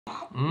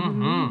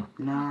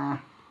Mm-hmm. Nah.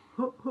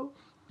 Hello.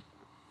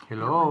 That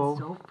one's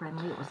so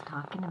friendly, it was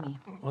talking to me.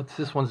 What's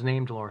this one's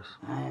name, Dolores?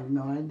 I have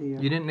no idea.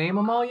 You didn't name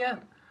them all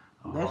yet?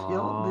 That's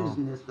your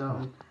business,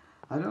 though.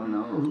 I don't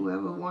know.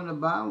 Whoever want to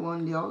buy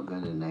one, y'all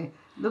got to name.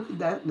 Look at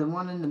that. The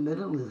one in the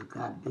middle is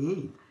got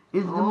big.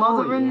 Is the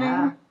mother in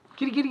there?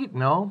 Kitty.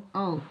 No.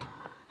 Oh.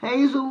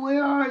 Hazel,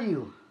 where are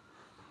you?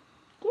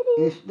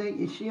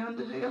 Kitty. Is she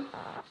under there?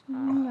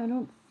 I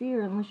don't see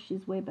her unless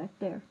she's way back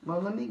there.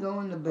 Well, let me go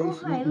in the Oh,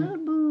 basement. hi, little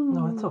boo.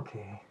 No, it's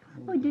okay.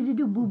 Oh, do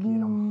boo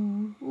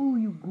boo. Oh,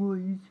 you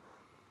guys.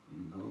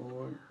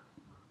 Lord.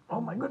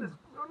 Oh my goodness.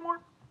 One more.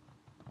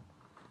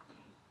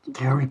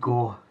 There we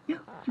go.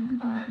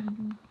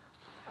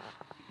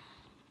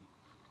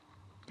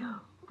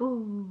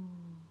 Oh.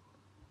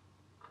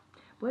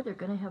 Boy, they're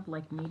gonna have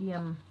like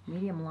medium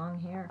long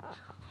hair.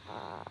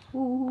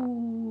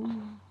 Oh.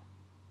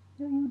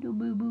 How you do,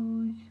 boo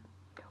boos?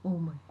 Oh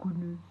my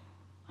goodness.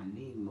 I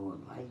need more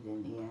light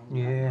in here.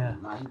 Yeah.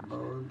 Light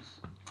bulbs.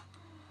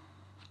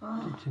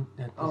 Does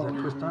that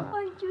twist on?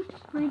 Oh, you're the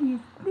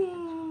prettiest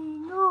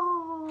thing.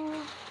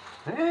 Oh.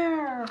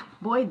 There.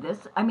 Boy,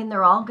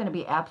 they're all going to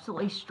be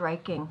absolutely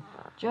striking.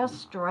 Just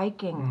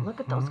striking.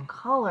 Look at those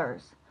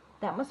colors.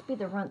 That must be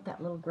the runt,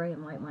 that little gray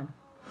and white one.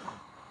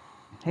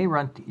 Hey,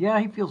 Runty. Yeah,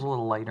 he feels a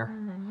little lighter.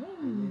 And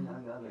then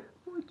I got it.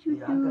 What you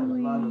Yeah, I got a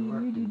lot of doing?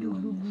 work to do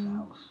in this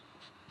house.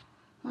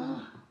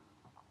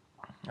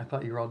 I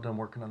thought you were all done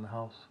working on the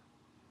house.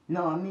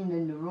 No, I mean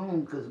in the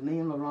room, because me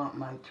and Laurent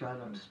might try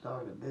to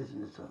start a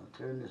business. I'll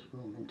turn this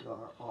room into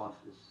our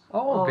office.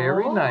 Oh,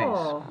 very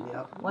nice.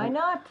 Yep. Why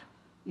not?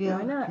 Yeah,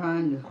 Why not?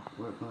 trying to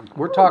work on it.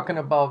 We're talking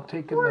about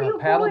taking Where the you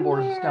paddle going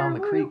boards there? down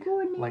the Where you creek,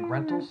 going like there?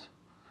 rentals.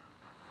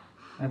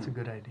 That's a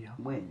good idea.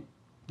 When?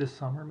 This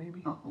summer,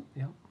 maybe? Oh,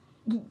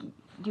 Do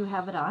you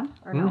have it on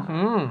or no?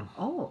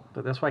 Mm-hmm. Oh.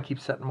 But that's why I keep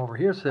setting them over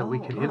here so that we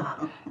can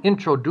Oh.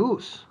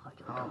 introduce.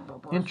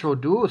 oh.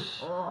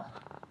 Introduce. Oh.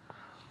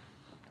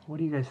 What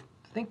do you guys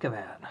think of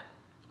that?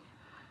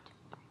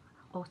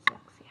 Oh,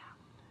 6, yeah.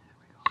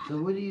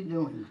 So what are you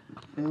doing?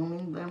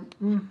 Filming them?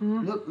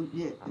 Mm-hmm. Look,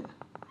 yeah.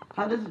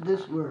 How does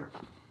this work?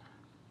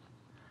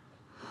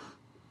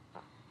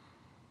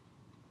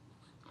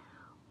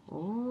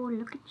 Oh,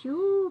 look at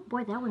you.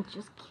 Boy, that one's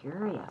just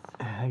curious.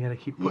 I gotta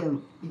keep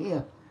putting.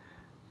 Yeah.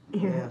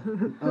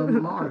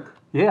 Mark.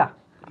 Yeah.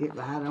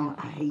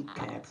 I hate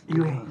cats.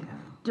 You hate.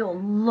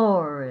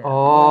 Dolores.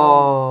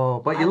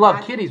 Oh, but you love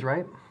I- kitties,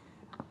 right?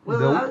 Well,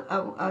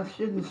 Nope. I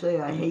shouldn't say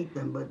I hate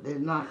them, but they're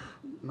not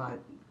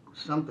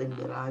something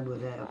that I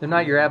would have. They're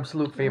not your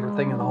absolute favorite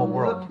thing in the whole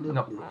world. Look,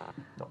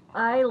 No.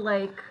 I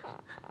like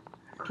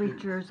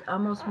creatures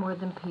almost more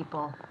than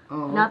people.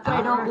 Oh, Not that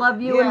I don't love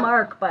you and yeah.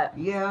 Mark, but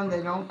Yeah, and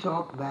they don't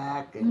talk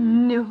back,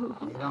 and no.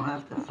 they don't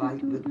have to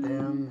fight with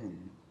them,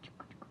 and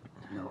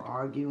no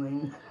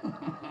arguing.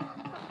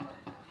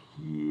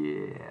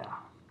 Yeah.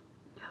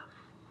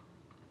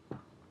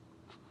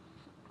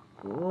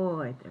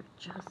 Boy, they're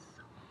just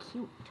so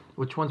cute.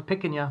 Which one's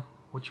picking you?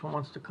 Which one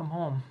wants to come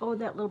home? Oh,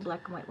 that little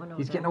black and white one over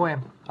He's there. getting away.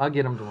 I'll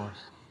get him, Dolores.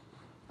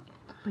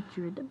 But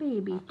you're the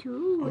baby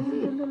too. Is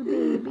he a little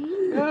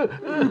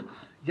baby?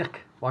 Yuck.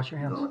 Wash your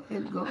hands.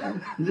 Go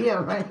ahead.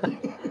 Yeah,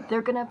 right.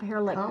 They're gonna have hair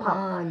like Come pop.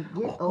 on,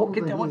 get Oh, over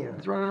get that one. here.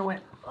 It's running away.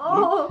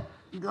 Oh,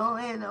 Go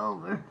in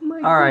over.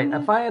 my All right.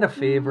 goodness. If I had a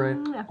favorite,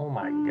 oh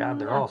my God,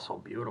 they're all so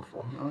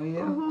beautiful. Oh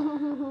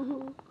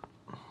yeah.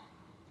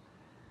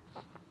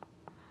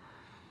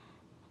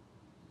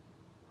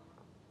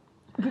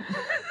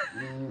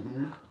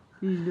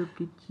 Look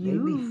at They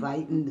you. be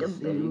fighting to The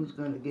see baby- who's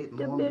gonna get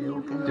the more baby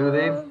milk and Do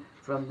they?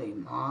 from their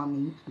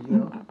mommy.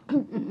 Yeah.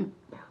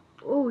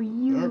 Oh,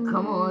 you. Yeah,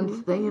 come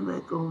on, stay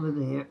back over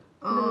there.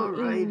 Little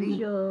Alrighty.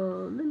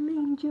 angel, little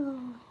angel.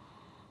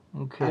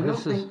 Okay, I don't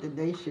this is think that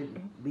they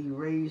should be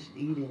raised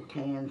eating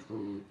canned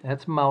food.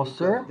 that's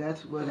Mouser. Because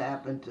that's what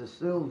happened to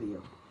Sylvia.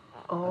 I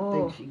Oh,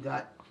 think she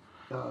got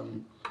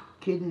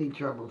kidney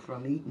trouble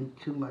from eating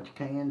too much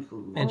canned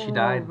food. And she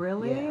died.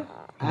 Really? Yeah.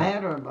 I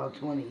had her about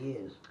 20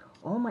 years.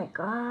 Oh my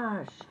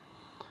gosh.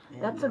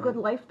 And, That's a good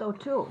life though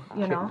too,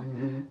 you know.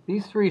 Mhm.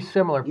 These three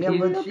similar Yeah,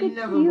 people. but Look she at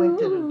never went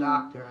to you. the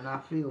doctor, and I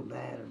feel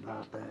bad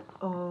about that.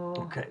 Oh.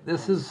 Okay,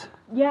 this is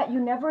Yeah,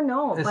 you never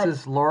know. this but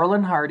is Laurel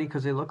and Hardy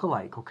because they look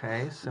alike.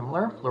 Okay,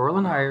 similar. Laurel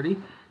and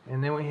Hardy,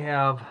 and then we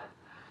have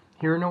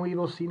Hear No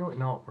Evil, See No.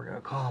 No, we're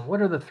gonna call them.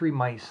 What are the three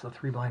mice? The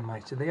three blind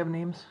mice. Do they have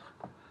names?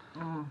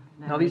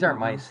 No, these aren't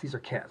mice. These are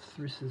cats.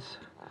 This is.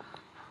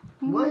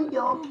 Will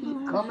y'all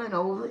keep coming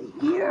over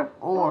here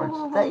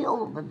or stay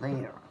over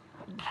there?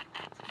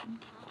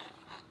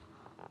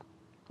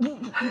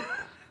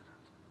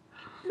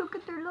 Look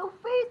at their little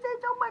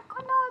faces. Oh my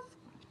goodness.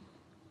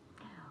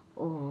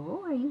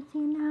 Oh, are you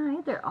saying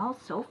hi? They're all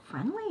so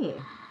friendly.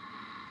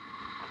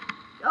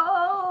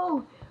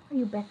 Oh, are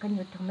you back on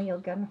your tummy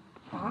again?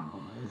 Huh?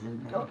 Oh,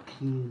 isn't that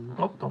cute?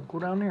 Oh, don't go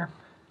down there.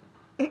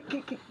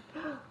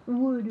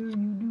 What are you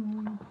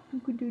doing?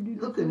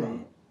 Look at that.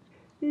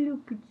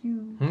 Look at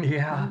you.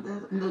 Yeah,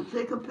 Look,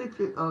 take a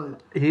picture. Oh,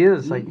 he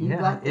is. Like, You yeah,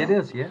 got it that?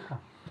 is. Yeah.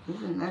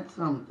 isn't that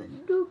something?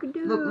 Look at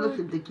that. Look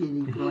at the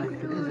kitty playing.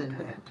 Isn't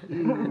that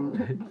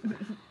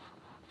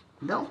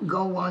Don't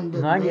go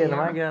under I there. get him,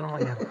 I get him, I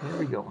get him. Here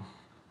we go.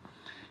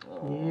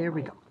 Here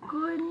we go.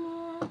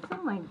 Goodness,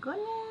 oh my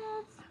goodness.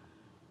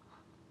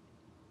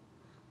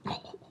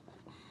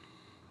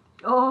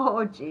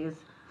 Oh, jeez.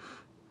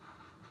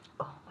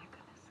 Oh my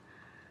goodness.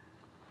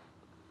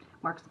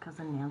 Mark's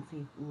cousin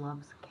Nancy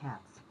loves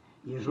cats.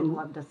 You should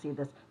love to see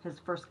this. His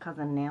first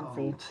cousin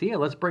Nancy. See ya,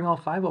 let's bring all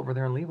 5 over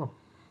there and leave them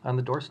on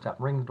the doorstep.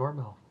 Ring the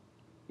doorbell.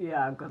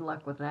 Yeah, good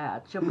luck with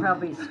that. She'll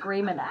probably be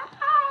screaming,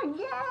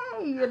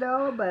 yay, you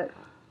know, but.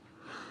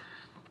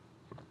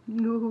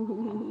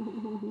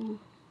 No.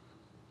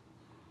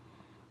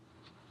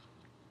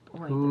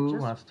 Boy, Who they're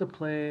just wants to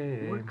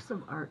play? works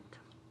of art.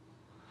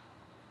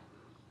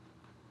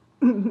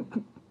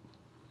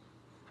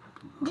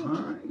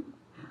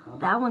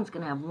 That one's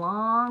gonna have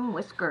long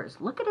whiskers.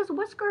 Look at his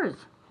whiskers.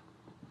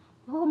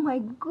 Oh my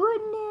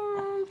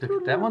goodness.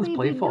 Look, that one's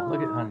playful.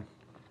 Look at hon.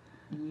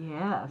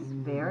 Yes,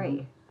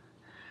 very.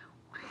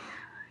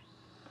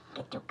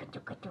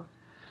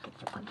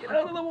 Get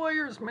out of the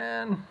wires,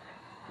 man.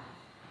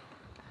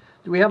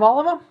 Do we have all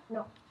of them?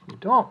 No. You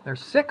don't.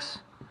 There's 6.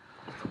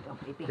 Go,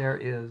 baby. There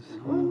is.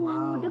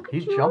 Wow. Look at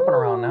He's you. jumping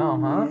around now,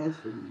 huh? Yes,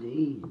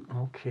 indeed.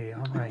 Okay,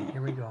 all right.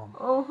 Here we go.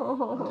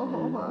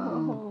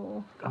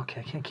 Oh.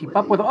 Okay, I can't keep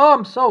up with. Oh,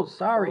 I'm so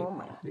sorry. Oh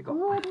my Here you go.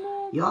 goodness.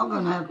 Y'all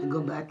gonna have to go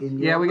back in.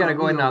 Yeah, we gotta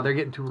go in now. They're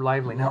getting too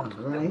lively now.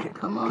 Right?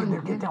 Come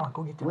on. Get that one.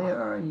 Go get that one. Where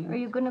are Are you?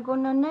 you gonna go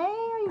nanay?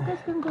 Are you guys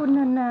gonna go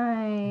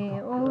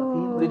nanay?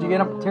 Oh. Did you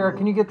get up, Tara?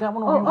 Can you get that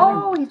one?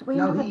 Oh, he's way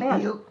No, under the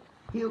bed.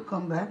 he'll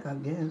come back, I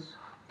guess.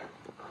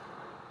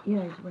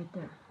 Yeah, he's right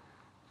there.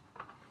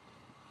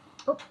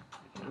 Oh.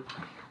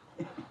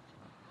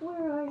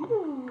 Where are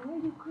you? Are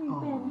you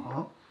creeping?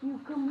 Oh. You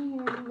come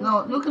here.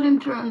 No, look at him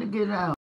trying to get out.